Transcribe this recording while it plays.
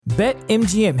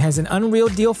BetMGM has an unreal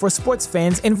deal for sports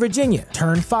fans in Virginia.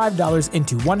 Turn $5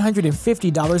 into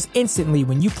 $150 instantly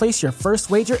when you place your first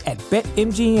wager at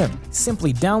BetMGM.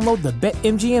 Simply download the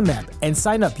BetMGM app and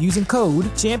sign up using code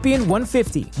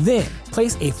Champion150. Then,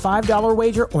 place a $5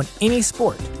 wager on any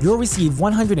sport. You'll receive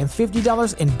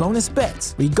 $150 in bonus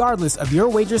bets, regardless of your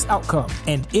wager's outcome.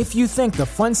 And if you think the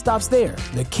fun stops there,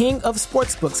 the King of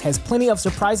Sportsbooks has plenty of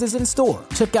surprises in store.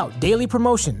 Check out daily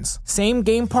promotions,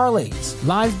 same-game parlays,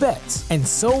 live bets, and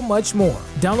so much more.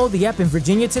 Download the app in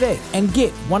Virginia today and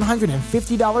get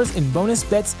 $150 in bonus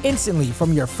bets instantly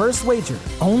from your first wager.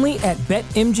 Only at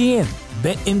BetMGM.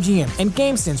 BetMGM and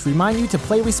GameSense remind you to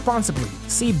play responsibly.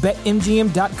 See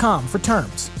BetMGM.com for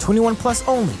terms. 21 plus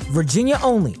only. Virginia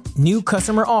only. New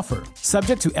customer offer.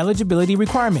 Subject to eligibility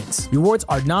requirements. Rewards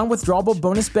are non-withdrawable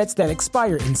bonus bets that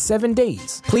expire in 7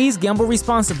 days. Please gamble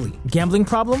responsibly. Gambling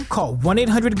problem? Call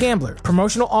 1-800-GAMBLER.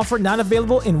 Promotional offer not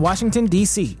available in Washington,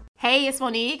 D.C. Hey, it's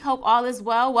Monique. Hope all is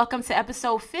well. Welcome to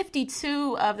episode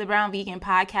 52 of the Brown Vegan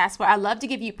Podcast, where I love to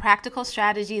give you practical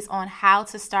strategies on how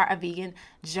to start a vegan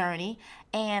journey.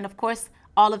 And of course,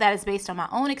 all of that is based on my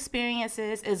own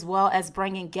experiences, as well as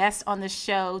bringing guests on the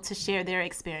show to share their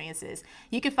experiences.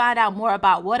 You can find out more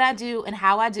about what I do and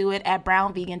how I do it at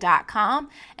brownvegan.com.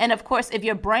 And of course, if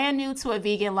you're brand new to a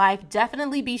vegan life,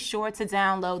 definitely be sure to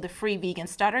download the free vegan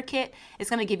starter kit. It's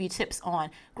going to give you tips on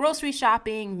grocery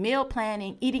shopping, meal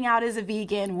planning, eating out as a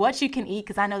vegan, what you can eat,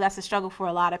 because I know that's a struggle for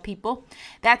a lot of people.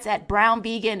 That's at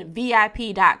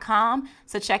brownveganvip.com.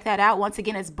 So check that out. Once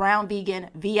again, it's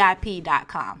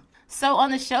brownveganvip.com. So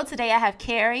on the show today, I have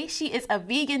Carrie. She is a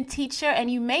vegan teacher, and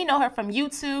you may know her from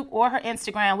YouTube or her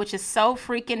Instagram, which is So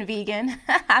Freaking Vegan.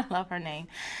 I love her name.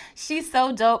 She's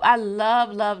so dope. I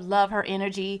love her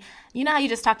energy. You know how you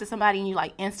just talk to somebody and you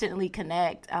like instantly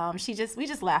connect. We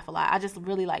just laugh a lot. I just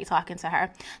really like talking to her.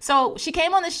 So she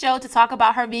came on the show to talk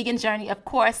about her vegan journey, of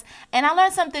course, and I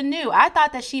learned something new. I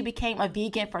thought that she became a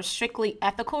vegan for strictly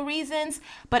ethical reasons,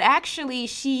 but actually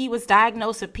she was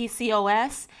diagnosed with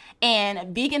PCOS,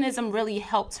 and veganism really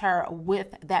helped her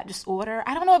with that disorder.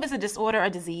 I don't know if it's a disorder or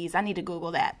disease. I need to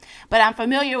Google that. But I'm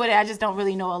familiar with it. I just don't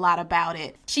really know a lot about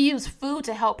it. She used food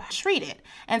to help treat it.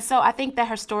 And so I think that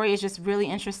her story is just really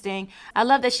interesting. I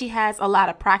love that she has a lot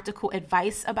of practical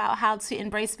advice about how to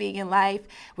embrace vegan life.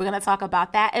 We're going to talk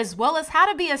about that, as well as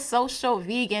how to be a social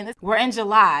vegan. We're in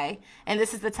July, and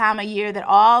this is the time of year that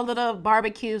all of the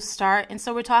barbecues start. And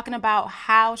so we're talking about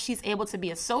how she's able to be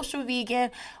a social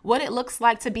vegan, what it looks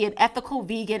like to be an ethical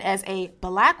vegan as a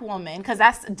Black woman, because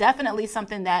that's definitely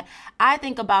something that I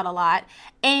think about a lot,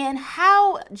 and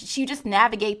how you just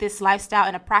navigate this lifestyle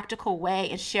in a practical way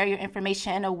and share your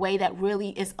information in a way that really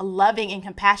is loving and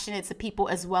compassionate to people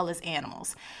as well as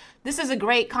animals. This is a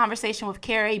great conversation with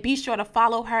Carrie. Be sure to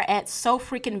follow her at So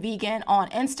Freaking Vegan on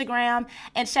Instagram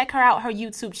and check her out, her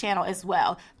YouTube channel as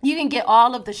well. You can get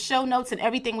all of the show notes and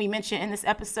everything we mentioned in this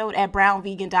episode at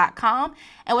brownvegan.com.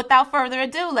 And without further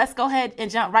ado, let's go ahead and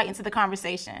jump right into the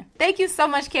conversation. Thank you so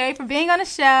much, Carrie, for being on the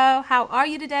show. How are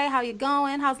you today? How you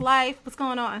going? How's life? What's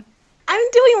going on?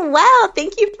 I'm doing well.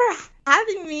 Thank you for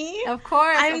having me. Of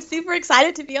course. I'm super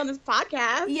excited to be on this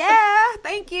podcast. Yeah,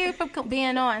 thank you for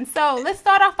being on. So let's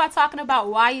start off by talking about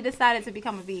why you decided to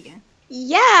become a vegan.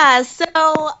 Yeah, so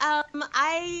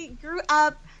I grew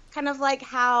up kind of like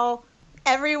how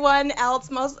everyone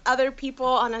else, most other people,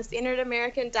 on a standard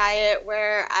American diet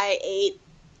where I ate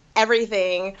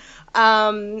everything.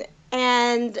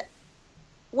 And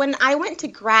when I went to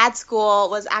grad school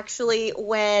was actually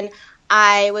when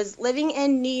I was living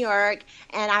in New York,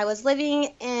 and I was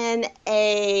living in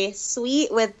a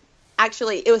suite with,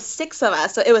 actually, it was 6 of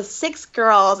us. So it was 6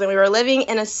 girls, and we were living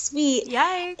in a suite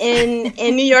Yikes.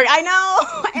 in New York. I know.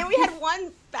 And we had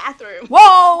 1 bathroom.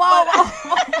 Whoa.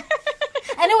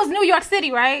 And it was New York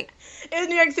City, right? It was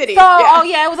New York City. So, yeah.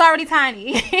 yeah, it was already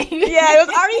tiny. Yeah, it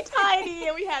was already tiny,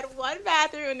 and we had 1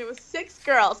 bathroom, and it was 6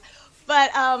 girls.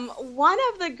 But one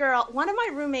of my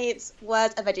roommates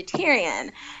was a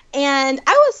vegetarian, and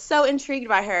I was so intrigued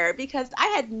by her because I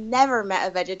had never met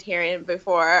a vegetarian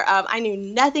before. I knew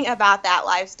nothing about that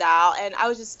lifestyle, and I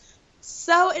was just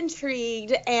so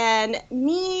intrigued. And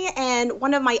me and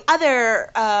one of my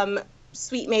other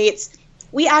suite mates,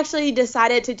 we actually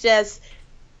decided to just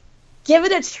give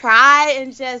it a try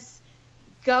and just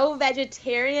go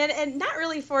vegetarian, and not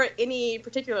really for any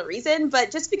particular reason, but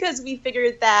just because we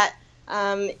figured that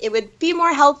it would be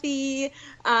more healthy,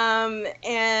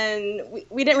 and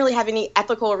we didn't really have any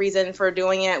ethical reason for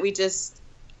doing it. We just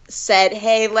said,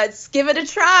 hey, let's give it a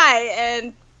try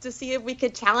and to see if we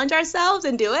could challenge ourselves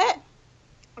and do it.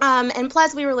 And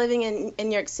plus, we were living in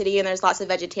New York City, and there's lots of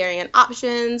vegetarian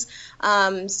options.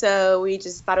 So we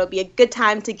just thought it would be a good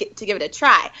time to give it a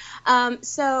try.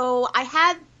 So I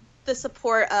had the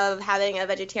support of having a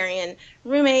vegetarian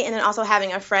roommate, and then also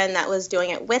having a friend that was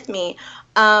doing it with me.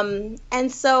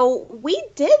 And so we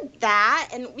did that,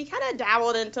 and we kind of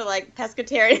dabbled into like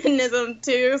pescatarianism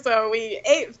too. So we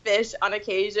ate fish on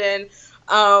occasion,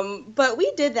 but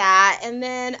we did that, and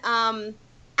then.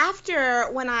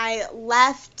 After when I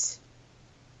left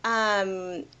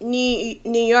New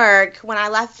York, when I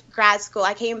left grad school,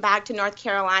 I came back to North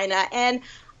Carolina, and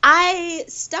I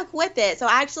stuck with it. So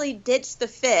I actually ditched the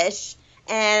fish,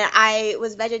 and I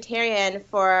was vegetarian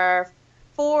for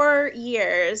 4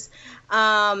 years.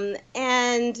 And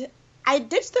I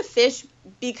ditched the fish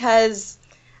because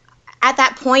at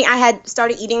that point I had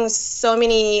started eating so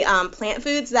many plant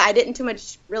foods that I didn't too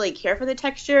much really care for the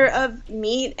texture of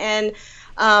meat, and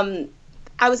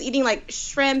I was eating like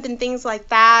shrimp and things like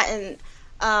that, and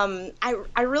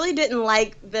I really didn't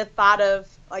like the thought of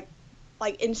like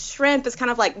in shrimp it's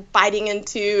kind of like biting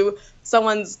into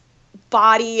someone's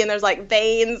body, and there's like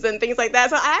veins and things like that.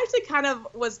 So I actually kind of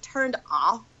was turned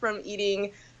off from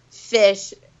eating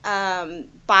fish by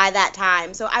that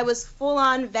time. So I was full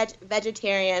on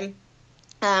vegetarian.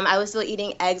 I was still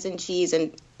eating eggs and cheese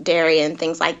and dairy and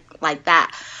things like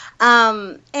that.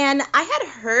 And I had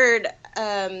heard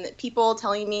people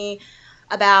telling me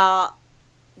about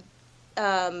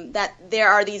that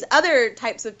there are these other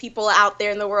types of people out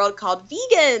there in the world called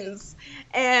vegans,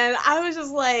 and I was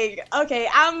just like, okay,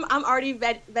 I'm already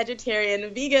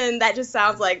vegetarian. Vegan, that just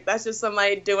sounds like that's just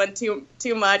somebody doing too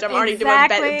much. I'm already doing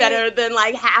better than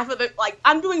like half of it. Like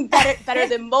I'm doing better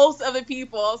than most of the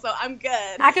people, so I'm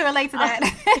good. I can relate to that.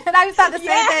 I just thought the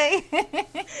same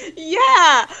thing.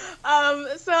 Yeah.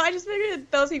 So I just figured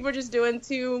those people were just doing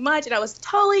too much, and I was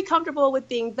totally comfortable with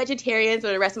being vegetarian for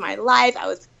the rest of my life. I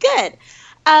was good.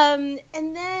 And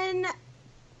then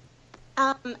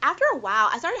after a while,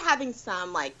 I started having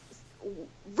some like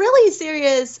really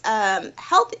serious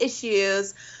health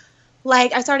issues.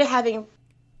 Like I started having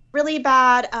really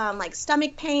bad like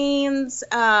stomach pains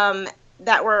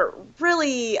that were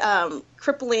really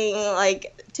crippling,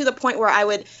 like to the point where I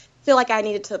would feel like I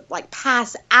needed to like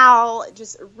pass out.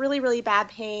 Just really, really bad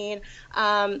pain.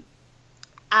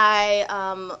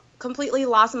 I completely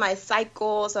lost my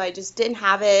cycle, so I just didn't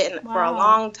have it for a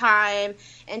long time,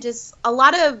 and just a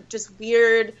lot of just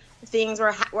weird things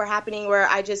were happening where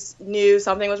I just knew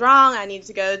something was wrong. I needed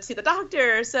to go to the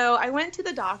doctor, so I went to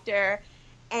the doctor,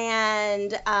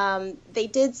 and they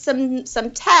did some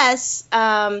tests,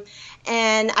 and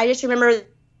I just remember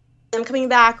them coming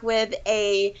back with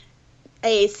a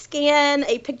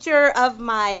picture of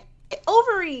my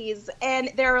ovaries, and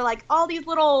there were like all these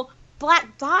little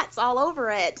black dots all over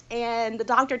it, and the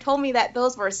doctor told me that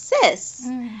those were cysts,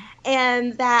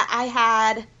 and that I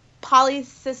had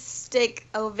polycystic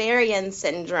ovarian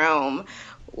syndrome,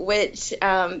 which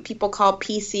people call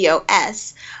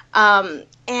PCOS. And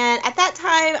at that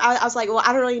time, I was like, well,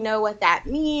 I don't really know what that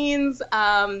means.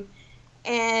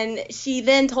 And she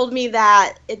then told me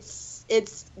that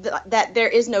that there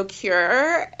is no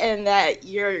cure, and that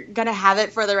you're gonna have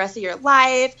it for the rest of your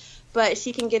life. But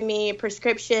she can give me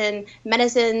prescription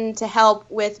medicine to help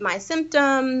with my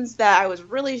symptoms that I was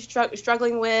really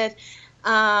struggling with.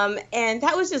 And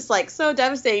that was just like so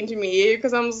devastating to me,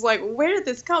 because I was like, where did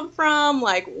this come from?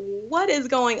 Like, what is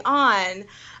going on?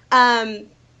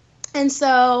 And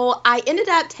so I ended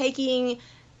up taking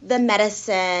the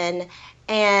medicine,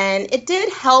 and it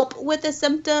did help with the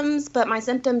symptoms, but my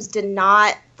symptoms did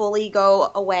not fully go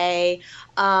away.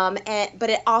 But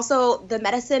it also, the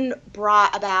medicine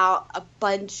brought about a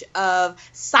bunch of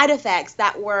side effects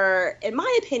that were, in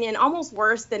my opinion, almost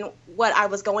worse than what I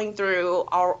was going through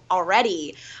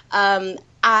already.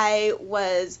 I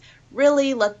was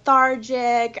really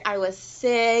lethargic. I was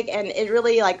sick, and it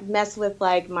really like messed with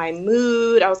like my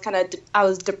mood. I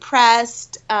was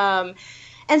depressed.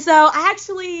 And so I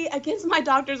actually, against my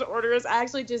doctor's orders, I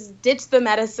actually just ditched the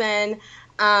medicine.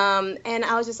 And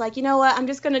I was just like, you know what, I'm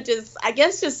just going to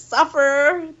just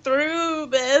suffer through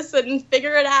this and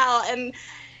figure it out. And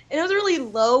it was a really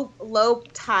low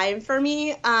time for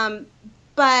me.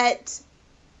 But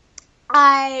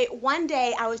one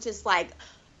day I was just like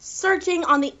searching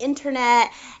on the internet,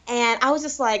 and I was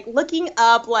just like looking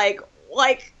up like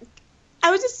I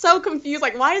was just so confused.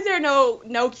 Like, why is there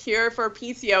no cure for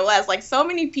PCOS? Like, so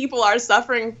many people are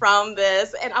suffering from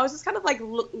this. And I was just kind of like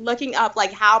looking up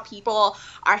like how people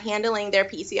are handling their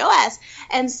PCOS.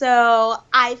 And so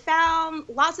I found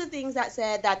lots of things that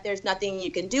said that there's nothing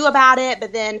you can do about it.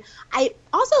 But then I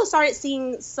also started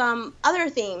seeing some other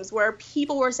things where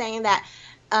people were saying that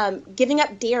giving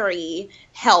up dairy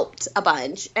helped a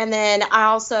bunch. And then I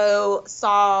also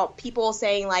saw people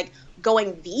saying, like,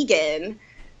 going vegan.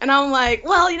 And I'm like,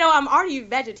 well, I'm already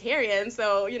vegetarian,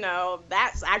 so,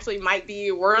 that's actually might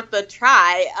be worth a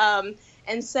try.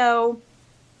 And so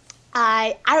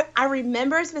I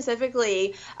remember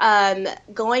specifically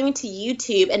going to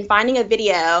YouTube and finding a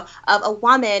video of a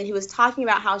woman who was talking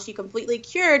about how she completely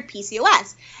cured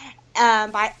PCOS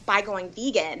by going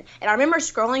vegan. And I remember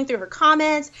scrolling through her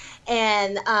comments,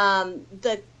 and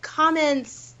the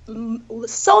comments,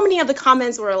 so many of the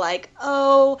comments were like,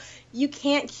 oh, you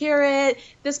can't cure it,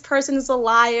 this person is a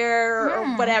liar,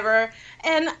 or whatever.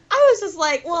 And I was just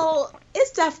like, well,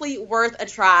 it's definitely worth a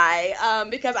try,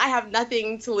 because I have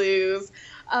nothing to lose.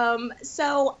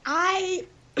 So I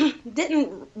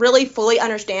didn't really fully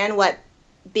understand what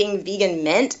being vegan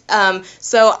meant.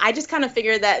 So I just kind of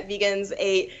figured that vegans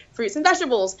ate fruits and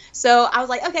vegetables. So I was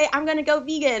like, okay, I'm going to go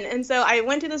vegan. And so I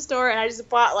went to the store and I just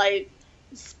bought like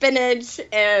spinach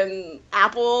and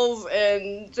apples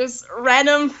and just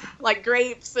random like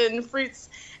grapes and fruits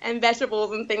and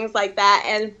vegetables and things like that.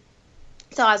 And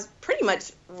so I was pretty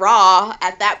much raw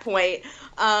at that point.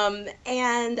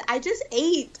 And I just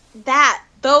ate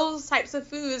those types of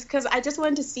foods because I just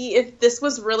wanted to see if this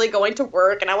was really going to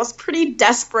work. And I was pretty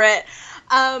desperate.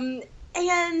 And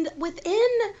within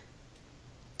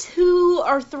 2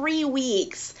 or 3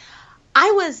 weeks,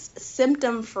 I was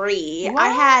symptom free. What? I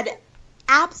had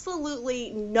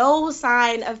absolutely no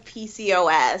sign of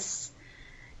PCOS.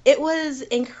 It was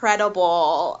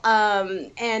incredible.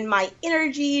 And my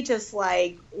energy just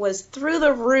like was through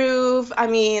the roof. I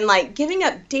mean, like giving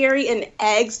up dairy and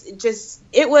eggs,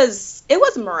 it was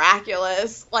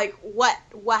miraculous. Like what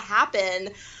happened.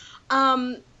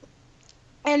 And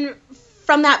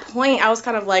from that point, I was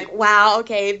kind of like, wow,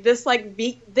 okay, this like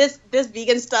this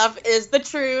vegan stuff is the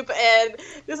truth, and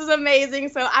this is amazing.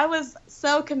 So I was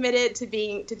so committed to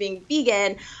being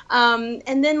vegan.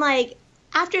 And then like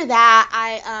after that,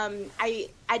 I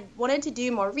wanted to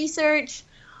do more research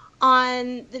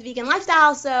on the vegan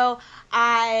lifestyle. So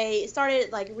I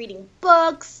started like reading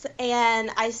books, and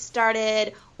I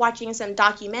started watching some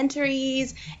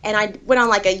documentaries, and I went on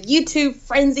like a YouTube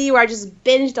frenzy where I just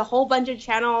binged a whole bunch of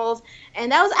channels.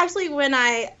 And that was actually where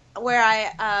I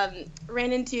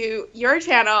ran into your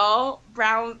channel,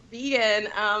 Brown Vegan,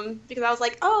 because I was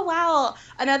like, oh wow,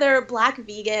 another Black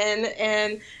vegan,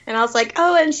 and I was like,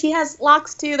 oh, and she has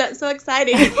locks too. That's so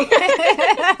exciting. Don't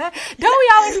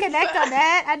we always connect on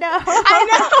that? I know.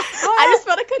 I just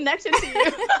felt a connection to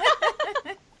you.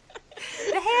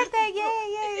 The hair thing,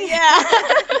 yay. Yeah.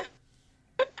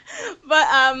 But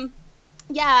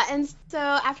yeah, and so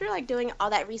after like doing all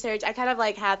that research, I kind of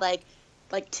like had like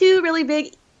 2 really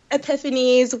big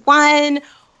epiphanies. One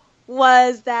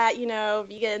was that,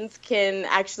 vegans can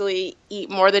actually eat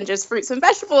more than just fruits and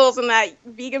vegetables, and that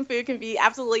vegan food can be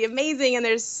absolutely amazing, and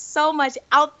there's so much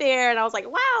out there. And I was like,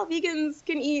 wow, vegans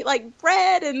can eat like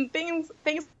bread and things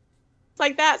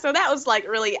like that. So that was like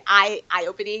really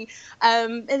eye-opening.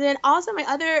 And then also my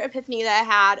other epiphany that I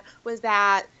had was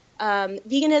that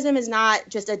veganism is not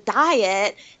just a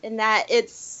diet, and that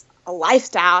it's a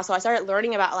lifestyle. So I started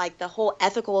learning about like the whole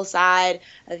ethical side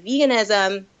of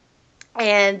veganism,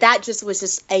 and that was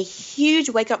just a huge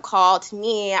wake-up call to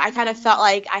me. I kind of felt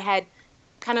like I had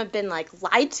kind of been like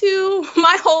lied to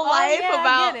my whole life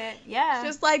about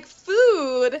just like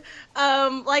food,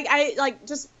 like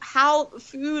just how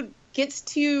food gets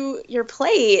to your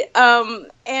plate,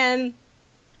 and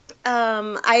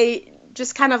I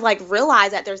just kind of like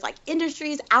realized that there's like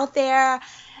industries out there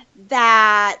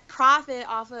that profit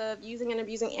off of using and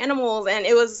abusing animals, and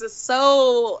it was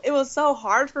so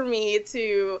hard for me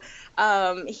to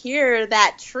hear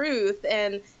that truth,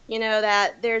 and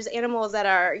that there's animals that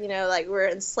are like we're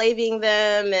enslaving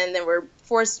them, and then we're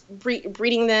forced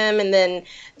breeding them, and then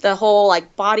the whole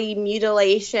like body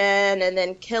mutilation, and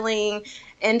then killing.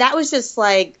 And that was just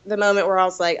like the moment where I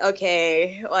was like,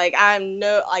 okay, like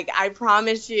I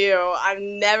promise you,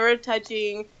 I'm never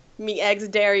touching meat, eggs,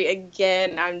 dairy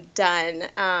again. I'm done.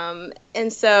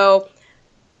 And so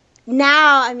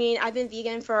now, I mean, I've been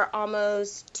vegan for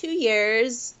almost 2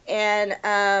 years, and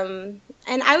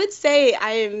I would say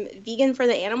I'm vegan for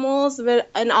the animals,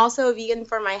 and also vegan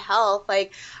for my health.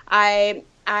 Like I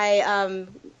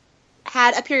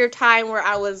had a period of time where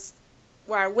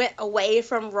I went away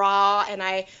from raw, and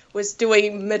I was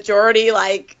doing majority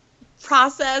like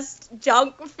processed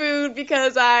junk food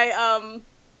because I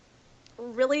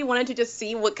really wanted to just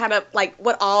see what kind of like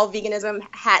what all veganism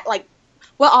had, like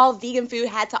what all vegan food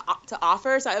had to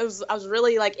offer. So I was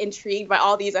really like intrigued by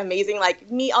all these amazing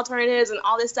like meat alternatives and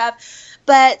all this stuff.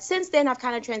 But since then, I've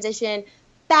kind of transitioned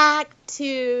back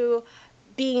to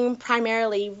being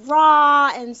primarily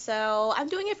raw, and so I'm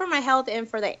doing it for my health and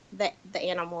for the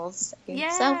animals.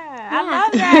 Yeah, so, I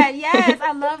love that. Yes,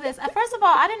 I love this. First of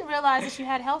all, I didn't realize that you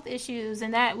had health issues,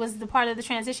 and that was the part of the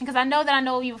transition, because I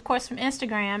know you, of course, from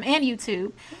Instagram and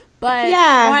YouTube. But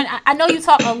yeah. I know you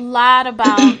talk a lot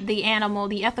about the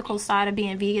ethical side of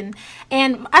being vegan.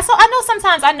 And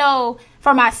I know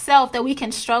for myself that we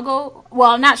can struggle.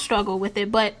 Well, not struggle with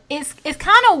it, but it's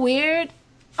kind of weird.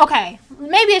 Okay,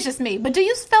 maybe it's just me, but do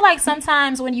you feel like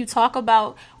sometimes when you talk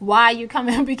about why you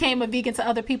became a vegan to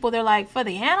other people, they're like, for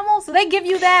the animals? Do they give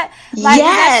you that? Like,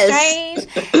 yes. Is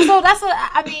that strange? So that's what,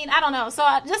 I mean, I don't know. So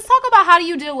just talk about how do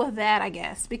you deal with that, I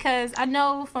guess, because I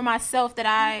know for myself that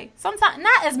I sometimes,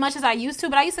 not as much as I used to,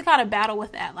 but I used to kind of battle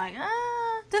with that. Like,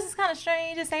 this is kind of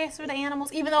strange to say it's for the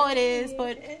animals, even though it is,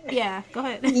 but yeah, go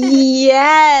ahead.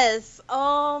 Yes.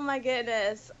 Oh my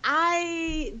goodness.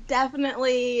 I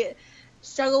definitely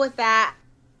struggle with that.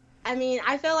 I mean,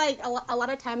 I feel like a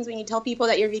lot of times when you tell people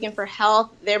that you're vegan for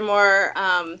health, they're more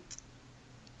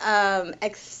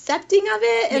accepting of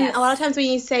it. And yes. A lot of times when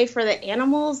you say for the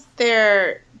animals,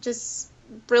 they're just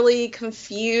really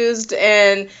confused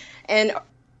and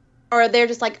or they're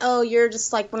just like, oh, you're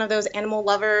just like one of those animal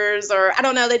lovers, or I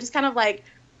don't know, they just kind of like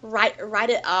write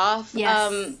it off.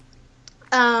 Yes.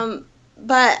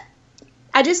 But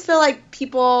I just feel like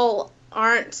people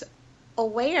aren't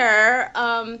aware,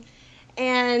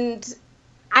 and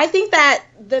I think that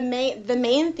the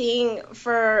main thing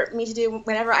for me to do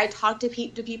whenever I talk to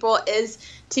people is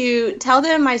to tell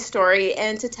them my story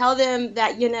and to tell them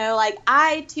that, you know, like,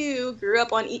 I too grew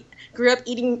up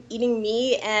eating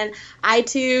meat, and I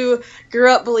too grew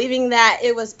up believing that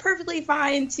it was perfectly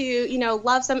fine to, you know,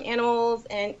 love some animals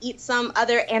and eat some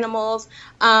other animals,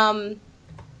 and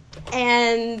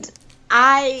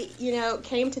I, you know,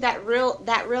 came to that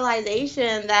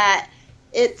realization that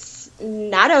it's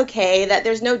not okay, that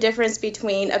there's no difference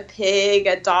between a pig,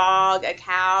 a dog, a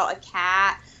cow, a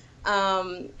cat.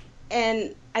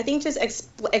 And I think just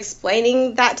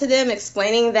explaining that to them,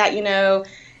 explaining that, you know,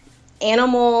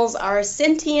 animals are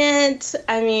sentient.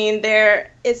 I mean, they're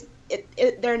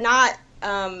not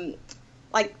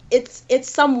like it's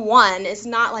someone. It's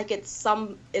not like it's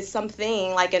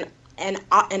something like an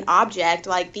object.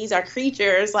 Like, these are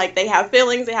creatures, like, they have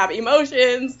feelings, they have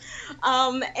emotions,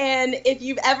 and if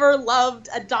you've ever loved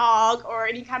a dog or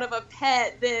any kind of a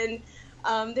pet, then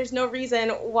there's no reason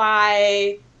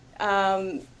why,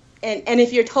 and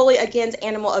if you're totally against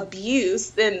animal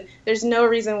abuse, then there's no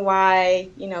reason why,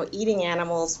 you know, eating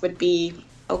animals would be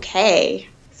okay.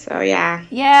 So yeah,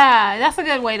 that's a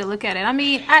good way to look at it. I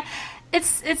mean, I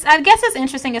guess it's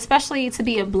interesting, especially to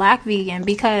be a Black vegan,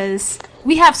 because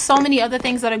we have so many other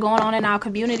things that are going on in our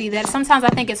community that sometimes I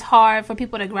think it's hard for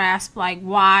people to grasp, like,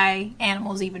 why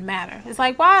animals even matter. It's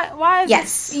like, why is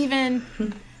this even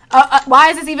why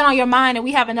is this even on your mind, and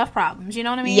we have enough problems, you know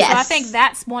what I mean? Yes. So I think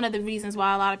that's one of the reasons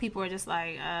why a lot of people are just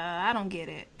like, I don't get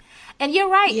it. And you're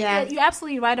right. Yeah. You're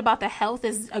absolutely right about the health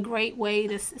is a great way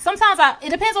to... Sometimes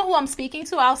it depends on who I'm speaking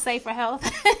to. I'll say for health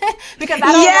because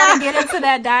I don't want to get into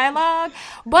that dialogue.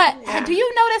 But do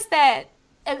you notice that,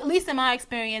 at least in my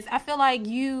experience, I feel like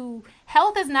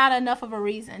health is not enough of a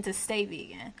reason to stay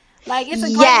vegan. Like, it's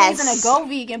a great reason to go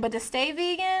vegan, but to stay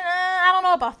vegan, I don't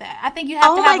know about that. I think you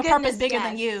have to have a purpose bigger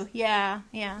than you. Yeah.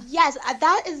 Yes,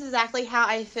 that is exactly how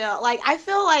I feel. Like, I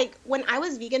feel like when I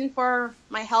was vegan for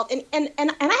my health, and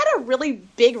I had a really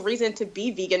big reason to be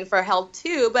vegan for health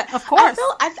too, but of course.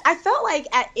 I felt like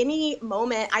at any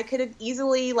moment I could have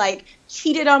easily, like,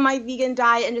 cheated on my vegan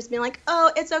diet and just been like,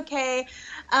 oh, it's okay.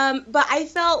 But I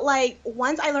felt like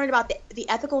once I learned about the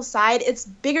ethical side, it's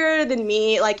bigger than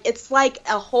me. Like, it's like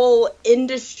a whole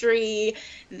industry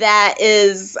that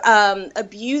is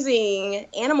abusing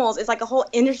animals. It's like a whole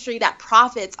industry that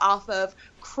profits off of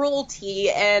cruelty,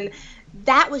 and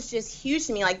that was just huge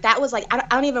to me. Like, that was like, I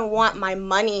don't even want my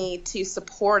money to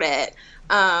support it.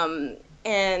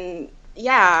 And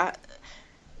yeah.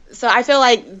 So I feel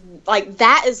like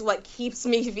that is what keeps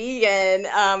me vegan,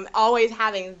 always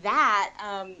having that.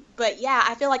 But yeah,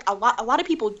 I feel like a lot of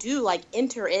people do, like,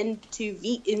 enter into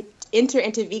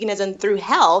veganism through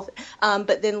health,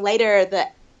 but then later the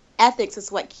ethics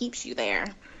is what keeps you there.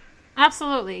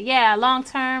 Absolutely. Yeah, long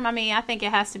term, I mean, I think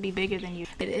it has to be bigger than you.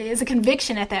 It is a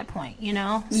conviction at that point, you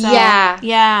know? So,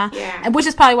 yeah. And which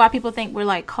is probably why people think we're,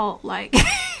 like, cult-like.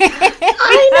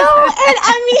 I know, and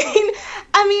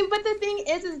I mean, but the thing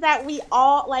is that we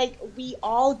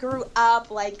all grew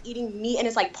up, like, eating meat, and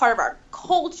it's, like, part of our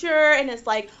culture, and it's,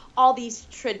 like, all these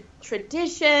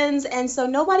traditions, and so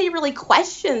nobody really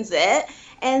questions it.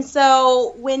 And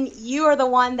so when you are the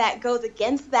one that goes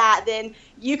against that, then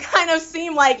you kind of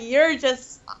seem like you're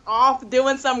just off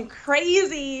doing some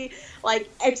crazy, like,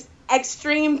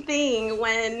 extreme thing,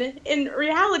 when in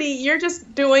reality you're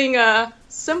just doing a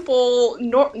simple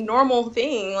normal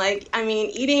thing. Like, I mean,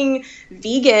 eating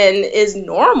vegan is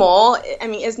normal. I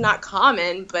mean, it's not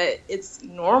common, but it's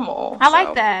normal. I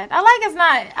like that. I like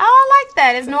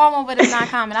that. It's normal, but it's not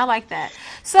common. I like that.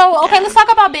 So, okay, let's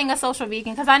talk about being a social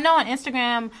vegan, because I know on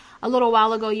Instagram a little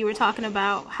while ago you were talking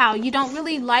about how you don't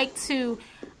really like to,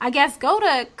 I guess, go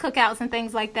to cookouts and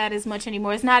things like that as much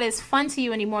anymore. It's not as fun to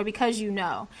you anymore because you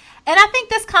know. And I think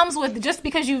this comes with just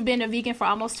because you've been a vegan for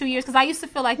almost 2 years, because I used to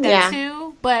feel like that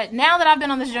too. But now that I've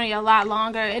been on this journey a lot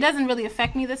longer, it doesn't really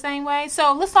affect me the same way.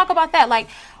 So let's talk about that. Like,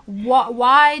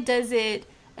 why does it,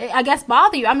 I guess,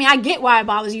 bother you? I mean, I get why it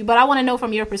bothers you, but I want to know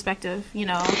from your perspective, you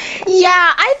know.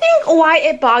 Yeah, I think why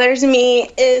it bothers me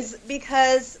is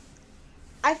because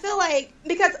I feel like,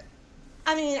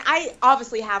 I mean, I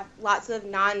obviously have lots of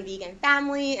non-vegan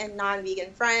family and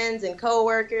non-vegan friends and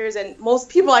coworkers, and most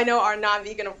people I know are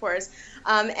non-vegan, of course.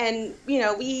 And, you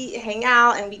know, we hang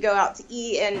out and we go out to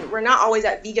eat, and we're not always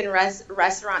at vegan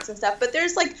restaurants and stuff, but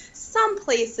there's, like, some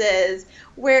places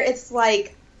where it's,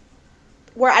 like,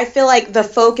 where I feel like the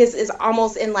focus is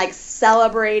almost in, like,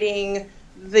 celebrating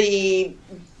the,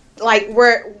 like,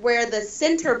 where the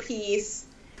centerpiece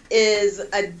is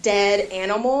a dead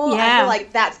animal. Yeah. I feel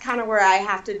like that's kind of where I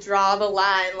have to draw the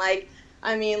line.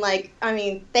 I mean,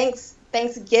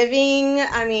 Thanksgiving,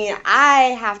 I mean,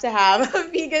 I have to have a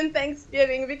vegan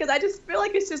Thanksgiving because I just feel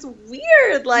like it's just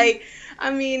weird. Like, I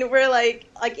mean, we're like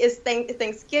it's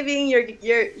Thanksgiving,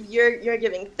 you're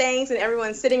giving thanks, and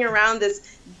everyone's sitting around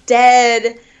this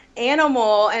dead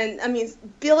animal, and I mean,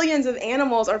 billions of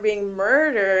animals are being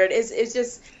murdered. It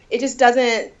just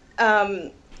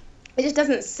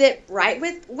doesn't sit right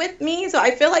with me. So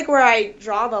I feel like where I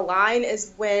draw the line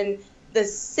is when the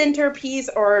centerpiece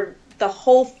or the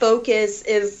whole focus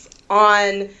is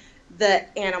on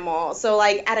the animal. So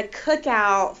like at a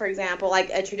cookout, for example, like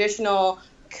a traditional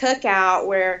cookout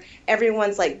where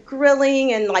everyone's like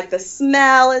grilling and like the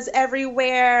smell is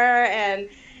everywhere, and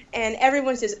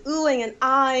everyone's just oohing and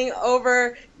ahhing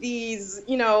over these,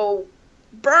 you know,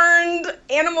 burned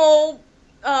animal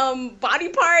body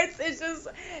parts. It's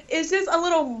just a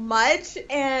little much,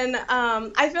 and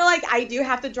I feel like I do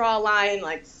have to draw a line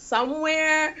like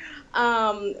somewhere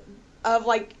of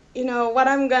like, you know, what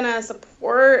I'm gonna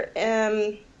support.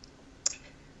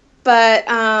 But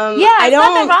I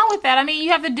don't. Nothing wrong with that. I mean, you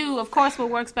have to do, of course,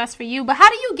 what works best for you. But how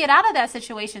do you get out of that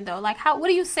situation though? Like, what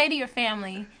do you say to your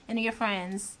family and to your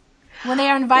friends when they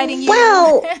are inviting you?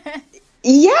 Well,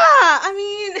 yeah, I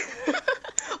mean,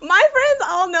 my friends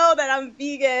all know that I'm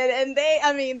vegan, and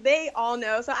they all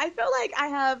know. So I feel like I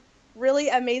have really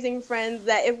amazing friends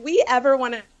that if we ever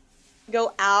want to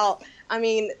go out, I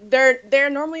mean, they're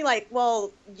normally like,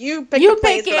 well, you pick the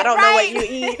place, but I don't know what you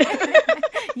eat.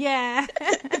 Yeah.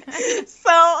 So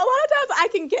a lot of times I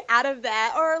can get out of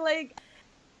that, or like,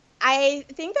 I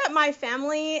think that my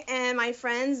family and my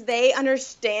friends, they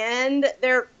understand.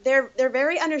 They're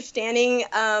very understanding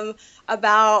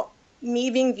about me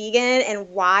being vegan and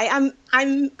why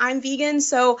I'm vegan.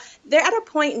 So they're at a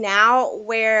point now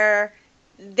where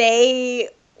they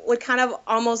would kind of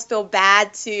almost feel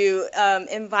bad to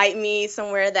invite me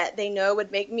somewhere that they know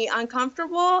would make me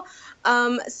uncomfortable.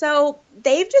 So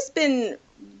they've just been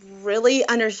really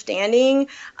understanding,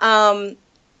 where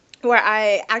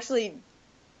I actually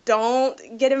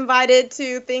don't get invited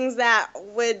to things that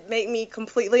would make me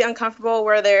completely uncomfortable,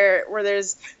 where they're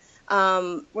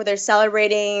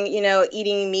celebrating, you know,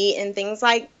 eating meat and things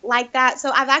like that.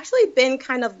 So I've actually been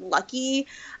kind of lucky.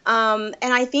 And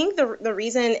I think the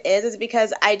reason is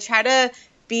because I try to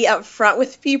be upfront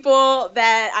with people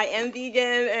that I am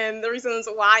vegan and the reasons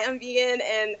why I'm vegan.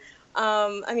 And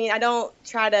I mean, I don't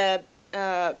try to,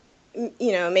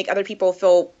 you know, make other people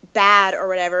feel bad or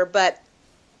whatever, but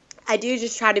I do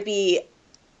just try to be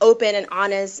open and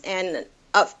honest and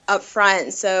up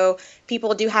front, so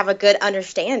people do have a good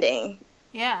understanding.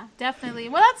 Yeah, definitely.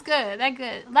 Well, that's good.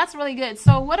 That's really good.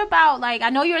 So what about, like, I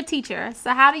know you're a teacher,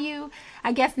 so how do you,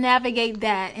 I guess, navigate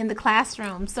that in the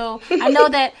classroom? So I know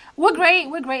that what grade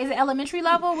is it, elementary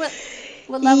level? What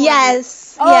level?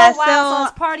 Yes. Oh, yes. Wow. So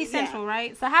it's party central,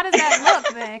 right? So how does that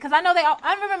look then? Because I know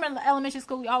I remember in elementary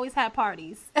school we always had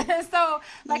parties. So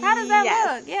like, how does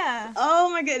that look? Yeah.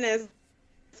 Oh my goodness.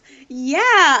 Yeah,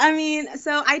 I mean,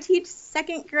 so I teach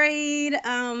second grade,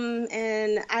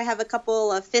 and I have a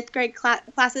couple of fifth grade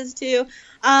classes too.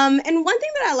 And one thing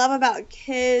that I love about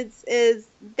kids is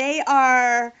they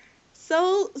are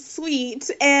so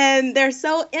sweet and they're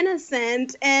so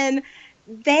innocent, and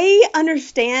they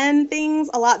understand things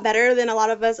a lot better than a lot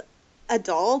of us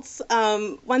adults.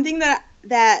 One thing that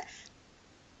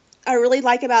I really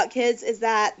like about kids is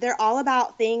that they're all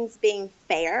about things being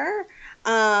fair.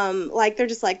 Like they're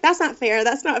just like, that's not fair.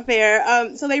 That's not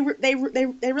fair. So they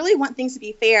really want things to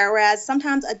be fair. Whereas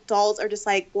sometimes adults are just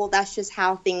like, well, that's just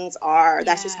how things are.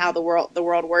 That's just how the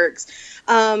world works.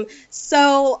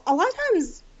 So a lot of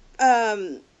times,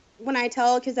 when I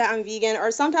tell kids that I'm vegan,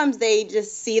 or sometimes they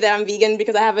just see that I'm vegan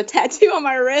because I have a tattoo on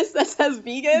my wrist that says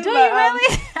vegan. Do you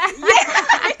really? Yeah,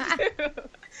 I do.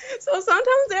 So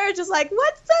sometimes they're just like,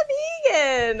 what's a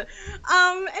vegan? And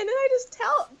then I just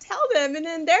tell them, and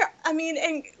then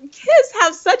and kids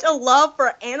have such a love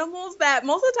for animals that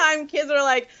most of the time kids are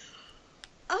like,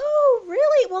 oh,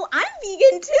 really? Well, I'm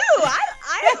vegan too. I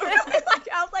really like,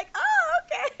 I was like, oh,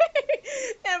 okay.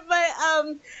 But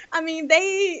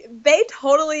they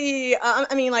totally,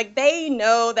 they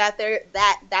know that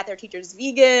their teacher's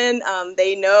vegan.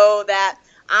 They know that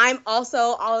I'm also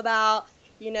all about,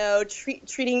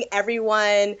 treating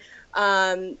everyone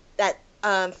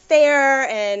fair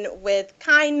and with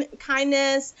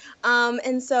kindness.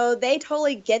 And so they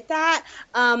totally get that.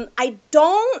 I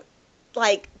don't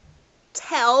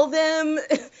tell them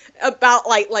about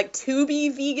like to be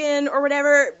vegan or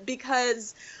whatever,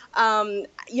 because I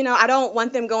don't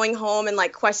want them going home and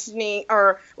questioning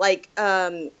or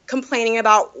complaining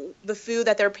about the food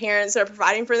that their parents are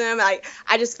providing for them. I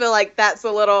just feel like that's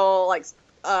a little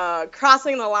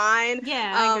crossing the line.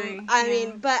 Yeah, I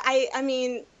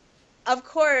agree. Of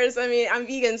course, I'm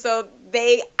vegan, so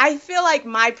I feel like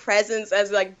my presence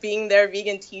as being their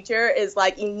vegan teacher is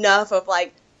enough of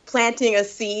planting a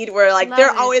seed where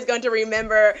they're always going to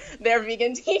remember their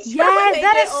vegan teacher. Yes, when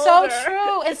that they is older. so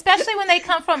true, especially when they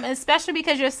come from, especially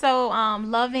because you're so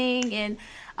loving and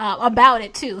about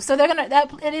it too. So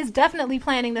it is definitely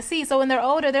planting the seed. So when they're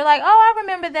older, they're like, oh, I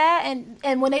remember that.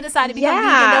 And when they decide to become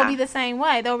vegan, they'll be the same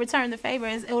way. They'll return the favor.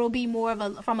 It'll be more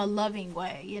of from a loving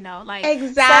way,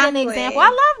 Exactly. Set an example. I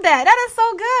love that. That is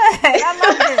so good. I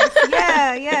love this.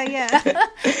 Yeah.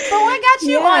 So what got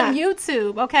you on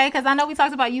YouTube? Okay. Cause I know we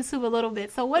talked about YouTube a little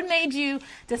bit. So what made you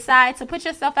decide to put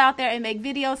yourself out there and make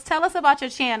videos? Tell us about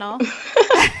your channel. Because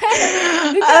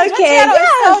your channel is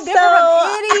so different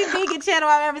from any vegan channel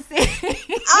I've ever seen.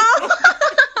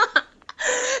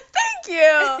 Thank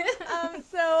you.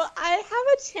 So I have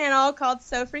a channel called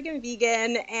So Freaking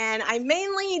Vegan, and I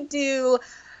mainly do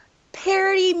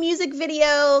parody music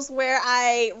videos where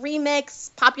I remix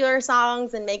popular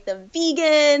songs and make them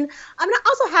vegan. I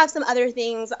also have some other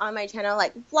things on my channel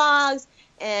like vlogs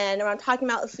and I'm talking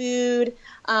about food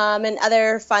and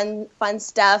other fun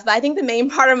stuff. But I think the main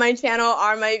part of my channel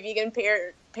are my vegan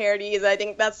parodies. I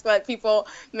think that's what people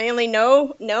mainly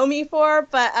know me for.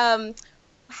 But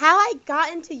how I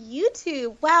got into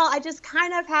YouTube, well, I just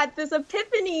kind of had this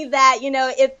epiphany that,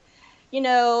 if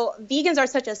vegans are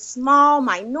such a small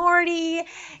minority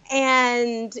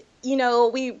and,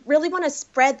 we really want to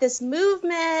spread this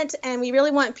movement and we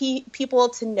really want people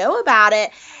to know about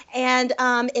it. And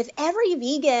if every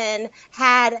vegan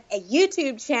had a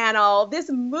YouTube channel, this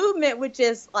movement would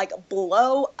just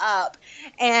blow up.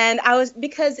 And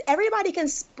because everybody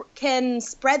can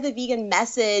spread the vegan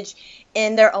message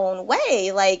in their own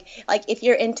way. Like if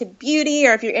you're into beauty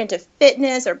or if you're into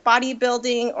fitness or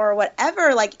bodybuilding or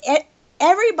whatever,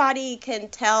 everybody can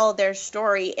tell their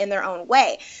story in their own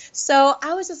way. So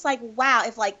I was just like, wow,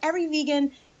 if every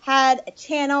vegan had a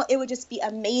channel, it would just be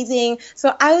amazing.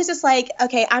 So I was just like,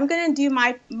 okay, I'm going to do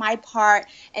my part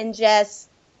and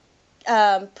just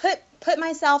put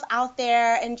myself out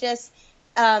there and just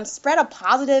spread a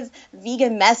positive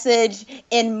vegan message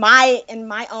in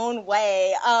my own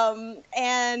way.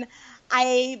 And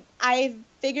I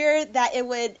figured that it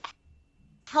would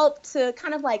help to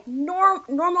kind of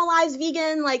normalize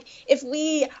vegan. If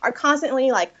we are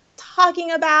constantly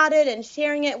talking about it and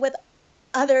sharing it with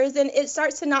others, then it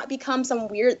starts to not become some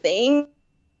weird thing.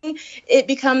 It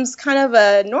becomes kind of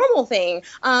a normal thing.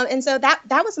 And so that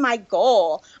was my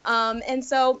goal. And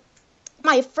so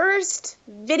my first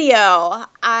video,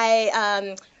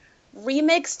 I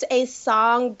remixed a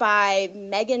song by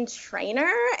Meghan Trainor,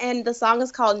 and the song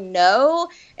is called No.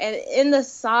 And in the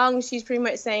song, she's pretty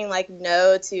much saying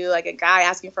no to a guy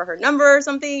asking for her number or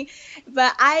something.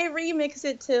 But I remixed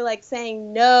it to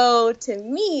saying no to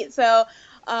meat. So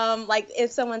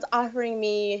if someone's offering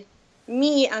me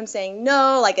meat, I'm saying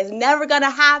no, it's never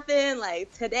gonna happen.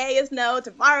 Today is no,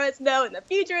 tomorrow is no, in the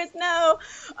future is no.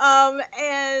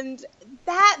 And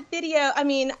that video,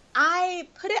 I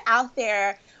put it out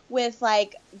there with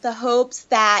like the hopes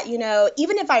that, you know,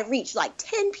 even if I reach like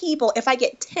 10 people, if I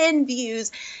get 10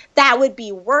 views, that would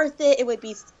be worth it. It would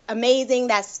be amazing.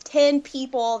 That's 10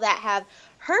 people that have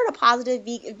heard a positive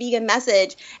vegan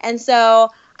message. And so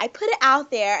I put it out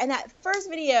there, and that first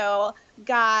video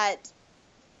got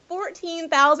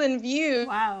 14,000 views.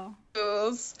 Wow.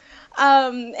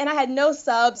 And I had no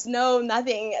subs, no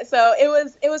nothing. So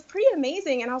it was pretty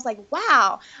amazing. And I was like,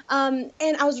 wow. And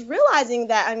I was realizing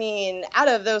that, I mean, out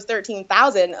of those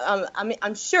 13,000,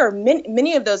 I'm sure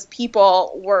many of those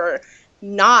people were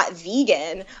not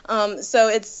vegan. So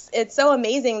it's so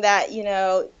amazing that, you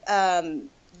know,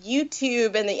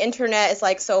 YouTube and the internet is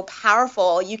like so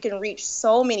powerful. You can reach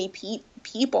so many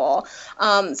people.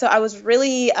 So I was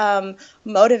really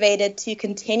motivated to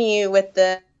continue with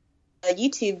the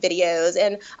YouTube videos,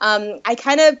 and I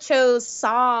kind of chose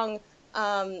song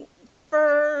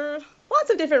for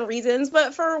lots of different reasons,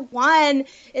 but for one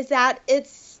is that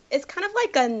it's kind of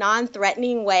like a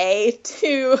non-threatening way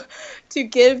to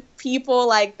give people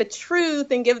like the truth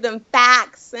and give them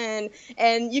facts, and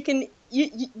you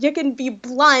can be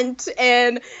blunt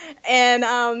and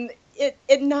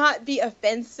it not be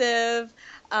offensive,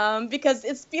 because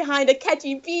it's behind a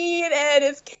catchy beat and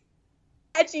it's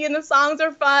catchy and the songs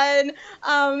are fun.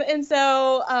 And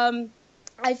so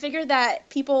I figured that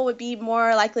people would be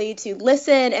more likely to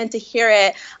listen and to hear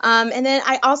it. And then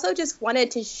I also just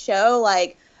wanted to show,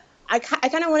 like, I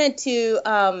kind of wanted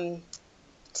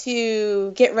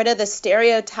to get rid of the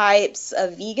stereotypes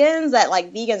of vegans, that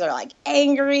like vegans are like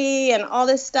angry and all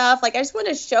this stuff. Like, I just want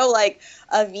to show like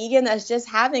a vegan that's just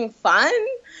having fun.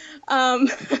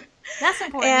 That's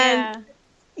important.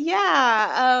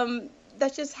 And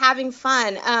that's just having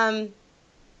fun.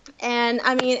 And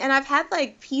I mean, and I've had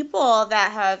like people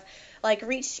that have like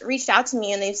reached out to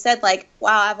me, and they've said like,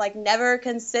 wow, I've like never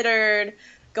considered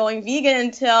going vegan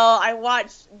until I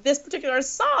watched this particular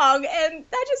song. And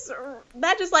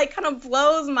that just like kind of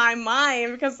blows my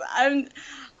mind, because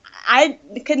I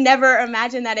could never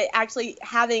imagine that it actually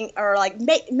having or like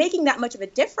making that much of a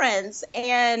difference.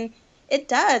 And it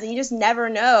does, and you just never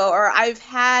know. Or I've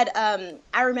had,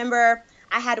 I remember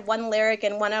I had one lyric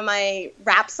in one of my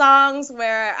rap songs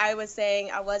where I was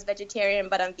saying I was vegetarian,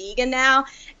 but I'm vegan now.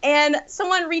 And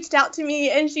someone reached out to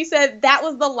me, and she said that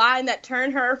was the line that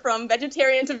turned her from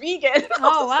vegetarian to vegan.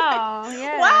 Oh, wow. Like,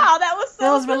 yeah. Wow, that was so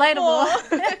That was relatable.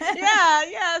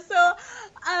 Yeah. So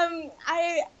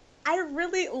I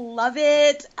really love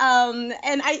it. And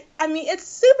I mean, it's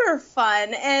super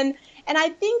fun. And I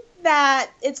think that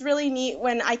it's really neat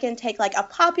when I can take like a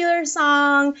popular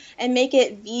song and make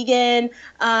it vegan,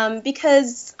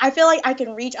 because I feel like I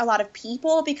can reach a lot of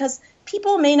people, because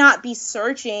people may not be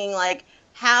searching like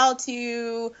how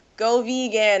to go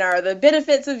vegan or the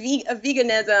benefits of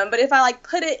veganism. But if I like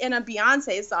put it in a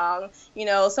Beyonce song, you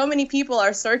know, so many people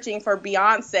are searching for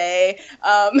Beyonce.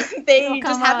 They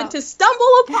just happen to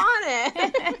stumble upon it.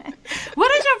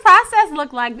 What does your process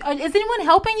look like? Is anyone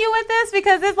helping you with this?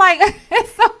 Because it's like,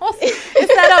 it's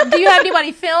set up. Do you have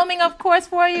anybody filming, of course,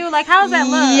 for you? Like, how does that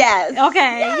look? Yes.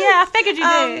 Okay. Yes. Yeah, I figured you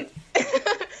did.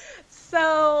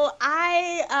 So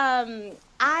I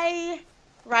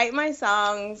write my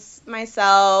songs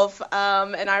myself,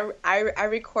 and I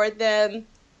record them.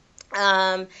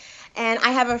 And I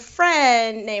have a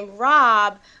friend named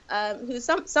Rob, who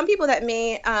some people that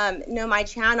may know my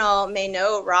channel may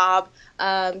know Rob,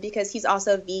 because he's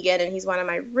also vegan, and he's one of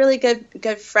my really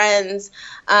good friends.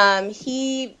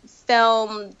 He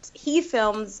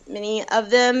films many of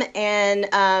them,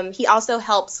 and he also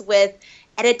helps with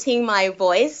editing my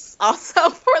voice also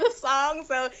for the song,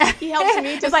 so he helps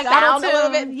me to like sound auto-tune. A little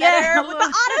bit better with the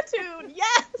auto-tune.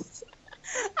 Yes,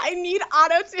 I need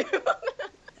auto-tune.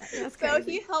 So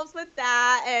he helps with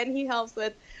that, and he helps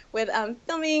with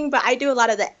filming, but I do a lot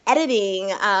of the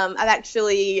editing. I've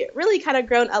actually really kind of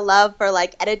grown a love for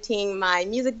like editing my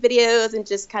music videos and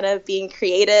just kind of being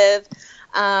creative.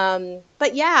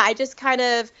 But yeah, I just kind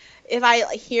of, if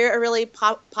I hear a really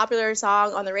popular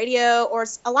song on the radio, or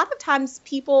a lot of times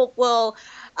people will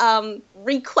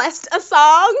request a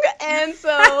song, and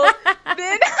so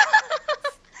then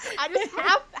I just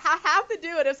have to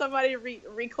do it if somebody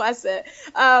requests it.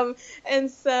 And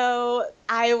so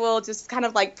I will just kind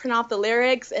of like print off the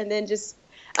lyrics, and then just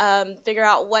figure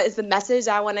out what is the message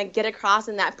I want to get across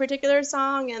in that particular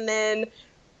song, and then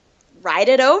write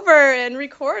it over and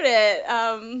record it.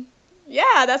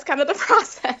 Yeah, that's kind of the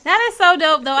process. That is so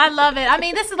dope, though. I love it. I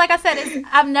mean, this is, like I said,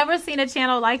 I've never seen a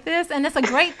channel like this, and it's a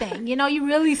great thing. You know, you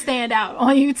really stand out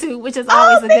on YouTube, which is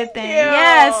always a good thing.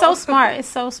 Yeah, it's so smart. It's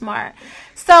so smart.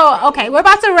 So, okay, we're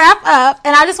about to wrap up,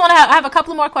 and I just want to have a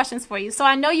couple more questions for you. So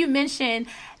I know you mentioned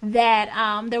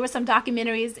that there were some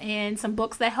documentaries and some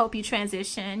books that help you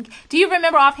transition. Do you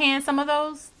remember offhand some of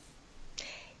those?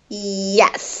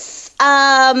 Yes.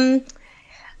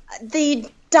 The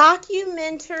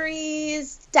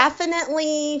documentaries,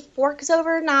 definitely Forks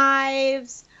Over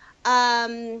Knives,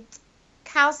 Cowspiracy,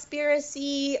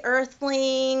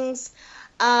 Earthlings,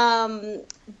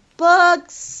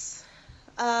 books.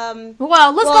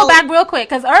 Well, let's go back real quick,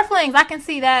 because Earthlings, I can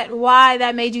see why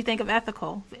that made you think of the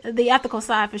ethical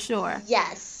side for sure.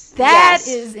 Yes. That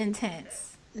is intense.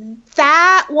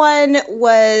 That one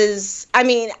was, I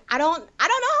mean, I don't know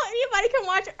how anybody can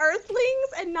watch Earthlings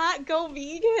and not go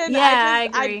vegan. Yeah, I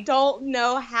agree. I don't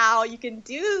know how you can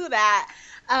do that,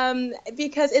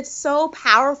 because it's so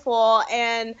powerful.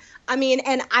 And I mean,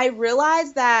 and I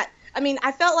realized that, I mean,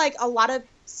 I felt like a lot of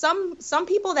some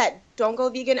people that don't go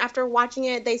vegan after watching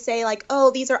it, they say like,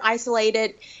 oh, these are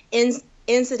isolated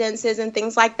incidences and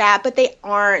things like that, but they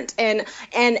aren't. And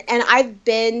I've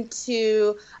been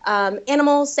to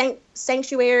animal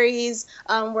sanctuaries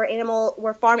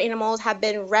where farm animals have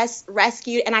been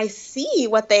rescued, and I see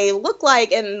what they look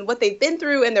like and what they've been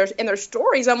through and their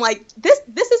stories. I'm like, this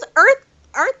is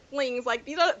Earthlings. Like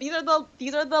these are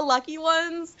the lucky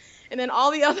ones, and then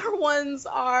all the other ones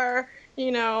are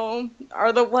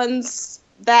the ones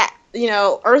that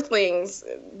Earthlings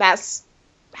that's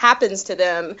happens to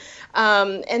them.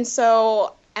 And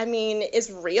so, I mean,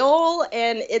 it's real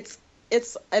and it's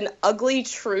an ugly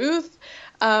truth.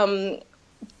 But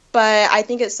I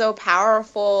think it's so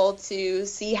powerful to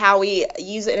see how we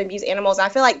use it and abuse animals. And I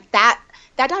feel like that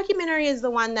documentary is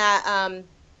the one that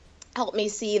helped me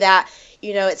see that,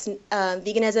 it's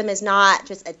veganism is not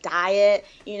just a diet.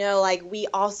 Like we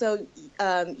also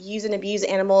use and abuse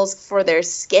animals for their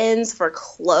skins, for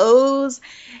clothes,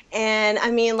 and I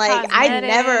mean, like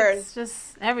cosmetics,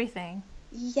 just everything.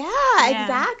 Yeah,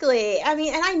 exactly. I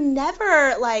mean, and I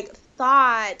never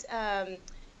thought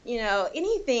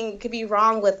anything could be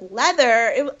wrong with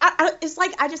leather. It's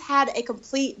like I just had a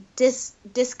complete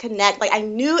disconnect. Like I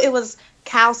knew it was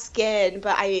cow skin,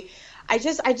 but I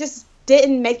just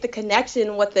didn't make the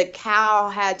connection what the cow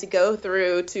had to go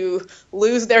through to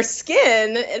lose their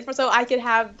skin, and so I could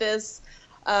have this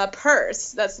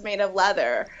purse that's made of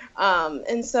leather.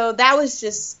 And so that was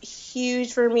just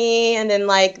huge for me. And then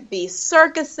the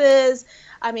circuses,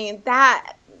 I mean,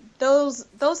 those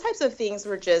types of things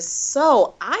were just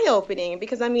so eye-opening,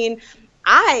 because I mean,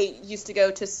 I used to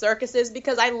go to circuses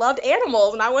because I loved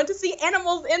animals and I wanted to see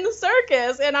animals in the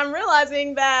circus, and I'm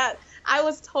realizing that I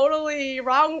was totally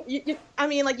wrong. You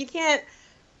can't.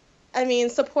 I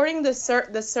mean, supporting the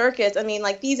circus. I mean,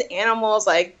 these animals,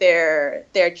 they're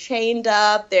chained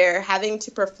up. They're having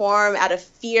to perform out of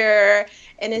fear,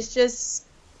 and it's just,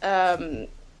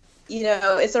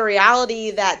 it's a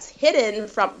reality that's hidden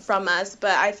from us.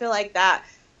 But I feel like that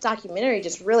documentary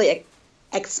just really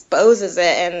exposes it,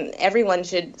 and everyone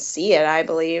should see it, I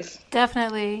believe.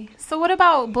 Definitely. So, what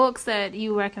about books that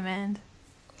you recommend?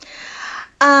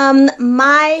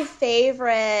 My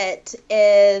favorite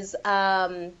is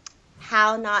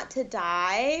How Not to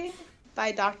Die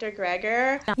by Dr.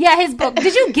 Greger. Yeah, his book.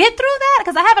 Did you get through that?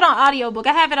 Because I have it on audiobook.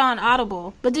 I have it on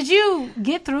Audible. But did you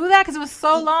get through that? Because it was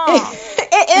so long.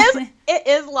 It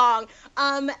is long.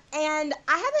 And I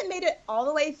haven't made it all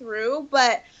the way through,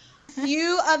 but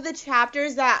few of the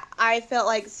chapters that I felt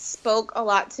like spoke a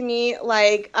lot to me,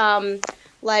 like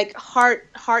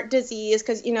heart disease,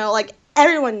 because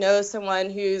everyone knows someone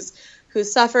who's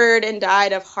suffered and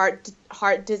died of heart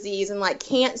disease, and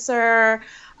cancer,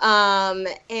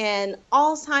 and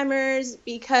Alzheimer's,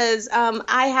 because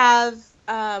I have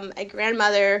a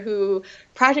grandmother who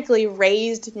practically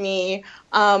raised me,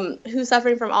 who's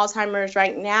suffering from Alzheimer's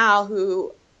right now,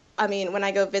 who, I mean, when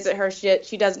I go visit her,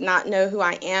 she does not know who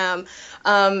I am.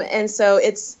 And so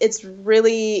it's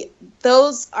really,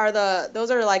 those are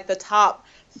the top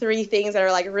three things that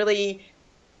are really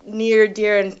near,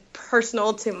 dear, and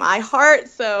personal to my heart.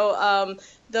 So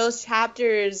those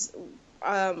chapters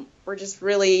were just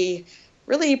really,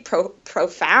 really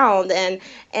profound. And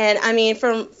I mean,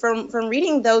 from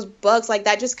reading those books,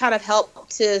 that just kind of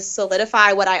helped to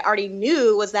solidify what I already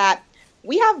knew, was that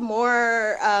we have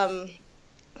more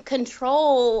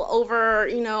control over,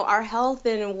 our health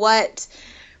and what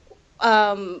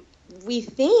we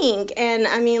think. And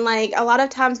I mean, a lot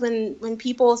of times when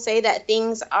people say that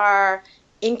things are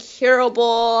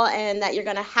incurable and that you're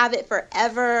going to have it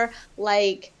forever,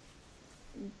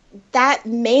 that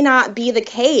may not be the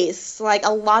case.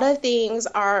 A lot of things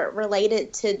are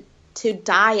related to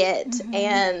diet, mm-hmm.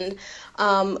 and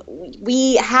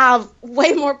we have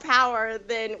way more power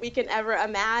than we can ever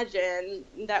imagine,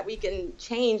 that we can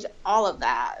change all of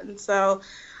that. And so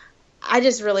I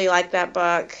just really like that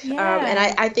book. Yeah. And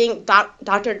I think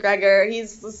Dr. Greger,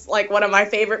 he's just like one of my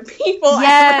favorite people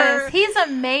yes, ever. He's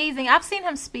amazing. I've seen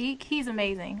him speak. He's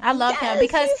amazing. I love him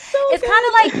because so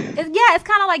it's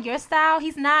kind of like your style.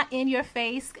 He's not in your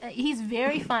face. He's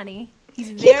very funny.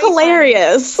 He's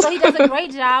hilarious. Funny. So he does a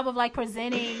great job of like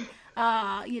presenting,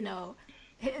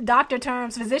 doctor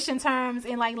terms, physician terms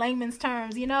in like layman's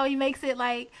terms. He makes it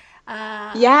like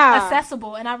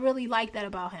accessible, and I really like that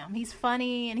about him. He's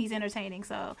funny and he's entertaining.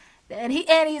 So and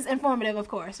he's informative, of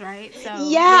course, right? So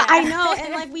yeah. I know,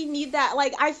 and like we need that.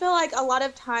 Like I feel like a lot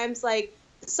of times, like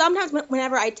sometimes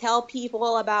whenever I tell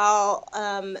people about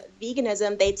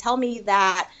veganism, they tell me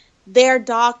that their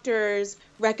doctors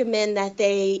recommend that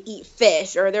they eat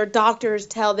fish, or their doctors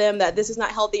tell them that this is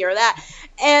not healthy or that.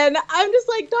 And I'm just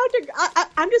like,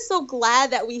 I'm just so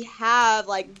glad that we have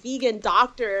like vegan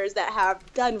doctors that have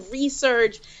done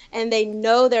research and they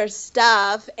know their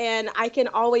stuff. And I can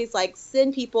always like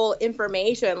send people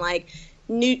information like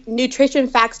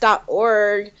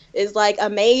nutritionfacts.org is like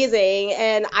amazing.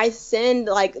 And I send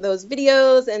like those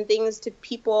videos and things to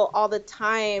people all the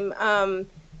time.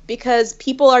 Because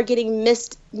people are getting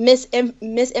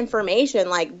misinformation.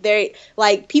 Like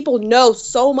people know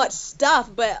so much stuff,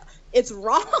 but it's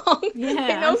wrong. Yeah,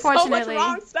 they know so much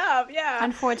wrong stuff. Yeah.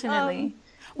 Unfortunately.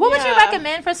 What would you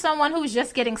recommend for someone who's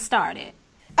just getting started?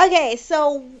 Okay,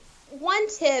 so one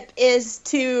tip is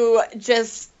to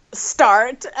just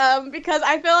start, because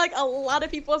I feel like a lot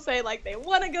of people say like they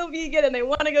want to go vegan and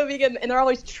they're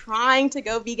always trying to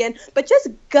go vegan, but just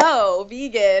go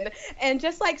vegan and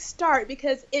just like start,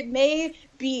 because it may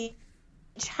be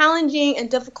challenging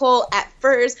and difficult at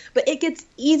first, but it gets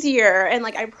easier. And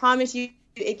like I promise you,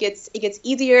 it gets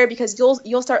easier, because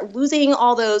you'll start losing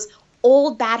all those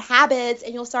old bad habits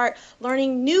and you'll start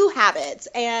learning new habits,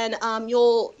 and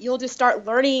you'll just start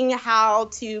learning how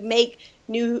to make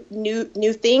new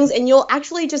things, and you'll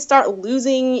actually just start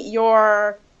losing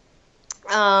your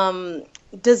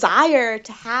desire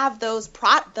to have those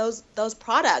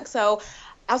products. So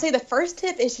I'll say the first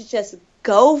tip is to just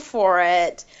go for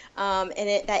it, and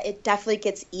it definitely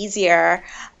gets easier.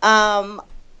 Also,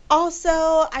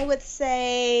 I would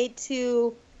say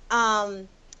to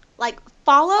like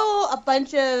follow a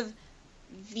bunch of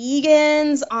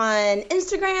vegans on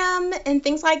Instagram and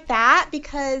things like that,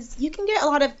 because you can get a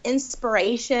lot of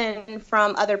inspiration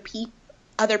from other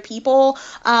people.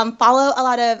 Follow a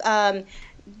lot of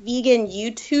vegan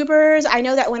YouTubers. I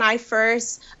know that when I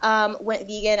first went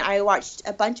vegan, I watched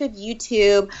a bunch of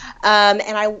YouTube,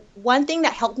 and one thing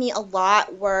that helped me a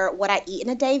lot were what I eat in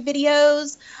a day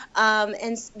videos,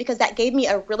 and because that gave me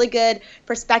a really good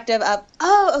perspective of,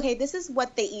 oh, okay, this is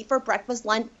what they eat for breakfast,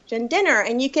 lunch, and dinner,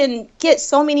 and you can get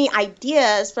so many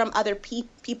ideas from other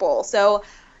people. So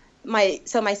my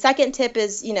second tip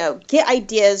is, get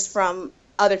ideas from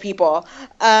other people.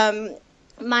 My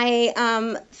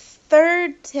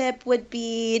third tip would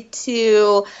be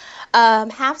to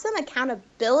have some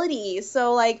accountability.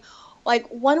 So like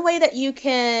one way that you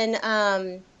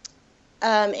can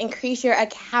increase your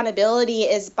accountability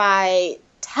is by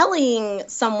telling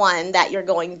someone that you're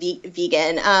going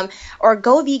vegan, or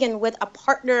go vegan with a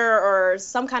partner or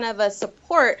some kind of a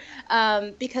support,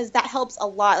 because that helps a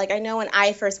lot. Like I know when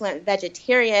I first went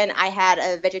vegetarian, I had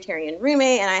a vegetarian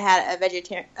roommate and I had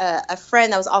a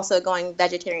friend that was also going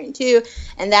vegetarian too,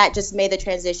 and that just made the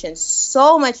transition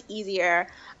so much easier.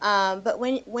 But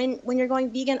when you're going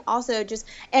vegan, also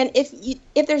and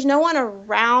if there's no one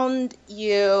around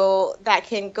you that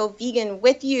can go vegan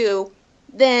with you,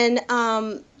 then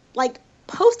like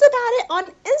post about it on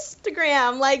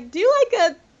Instagram. Like do like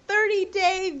a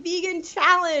 30-day vegan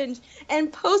challenge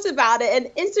and post about it, and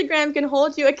Instagram can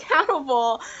hold you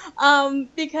accountable,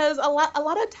 because a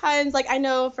lot of times, like I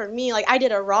know for me, like I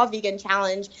did a raw vegan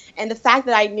challenge, and the fact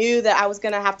that I knew that I was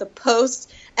gonna have to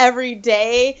post every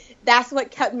day, that's what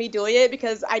kept me doing it,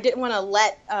 because I didn't want to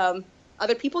let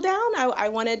other people down. I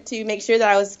wanted to make sure that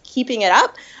I was keeping it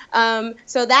up.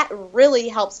 So that really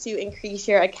helps to increase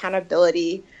your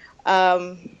accountability.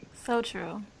 So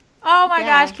true. Oh my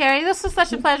gosh, Carrie, this was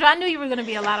such a pleasure. I knew you were going to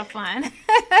be a lot of fun.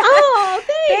 Oh,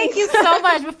 thanks. Thank you so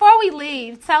much. Before we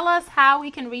leave, tell us how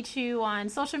we can reach you on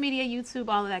social media, YouTube,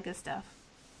 all of that good stuff.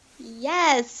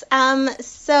 Yes.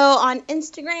 So on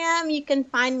Instagram, you can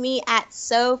find me at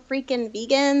So Freakin'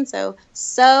 Vegan. So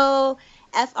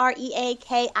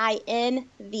FREAKIN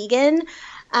vegan.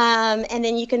 And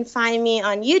then you can find me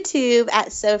on YouTube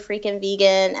at So Freakin'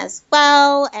 Vegan as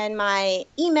well. And my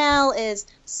email is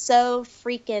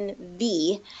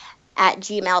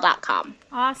sofreakinv@gmail.com.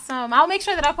 Awesome. I'll make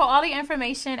sure that I put all the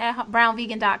information at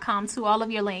brownvegan.com to all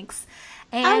of your links.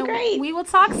 And great. We will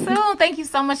talk soon. Thank you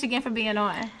so much again for being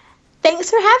on. Thanks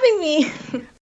for having me.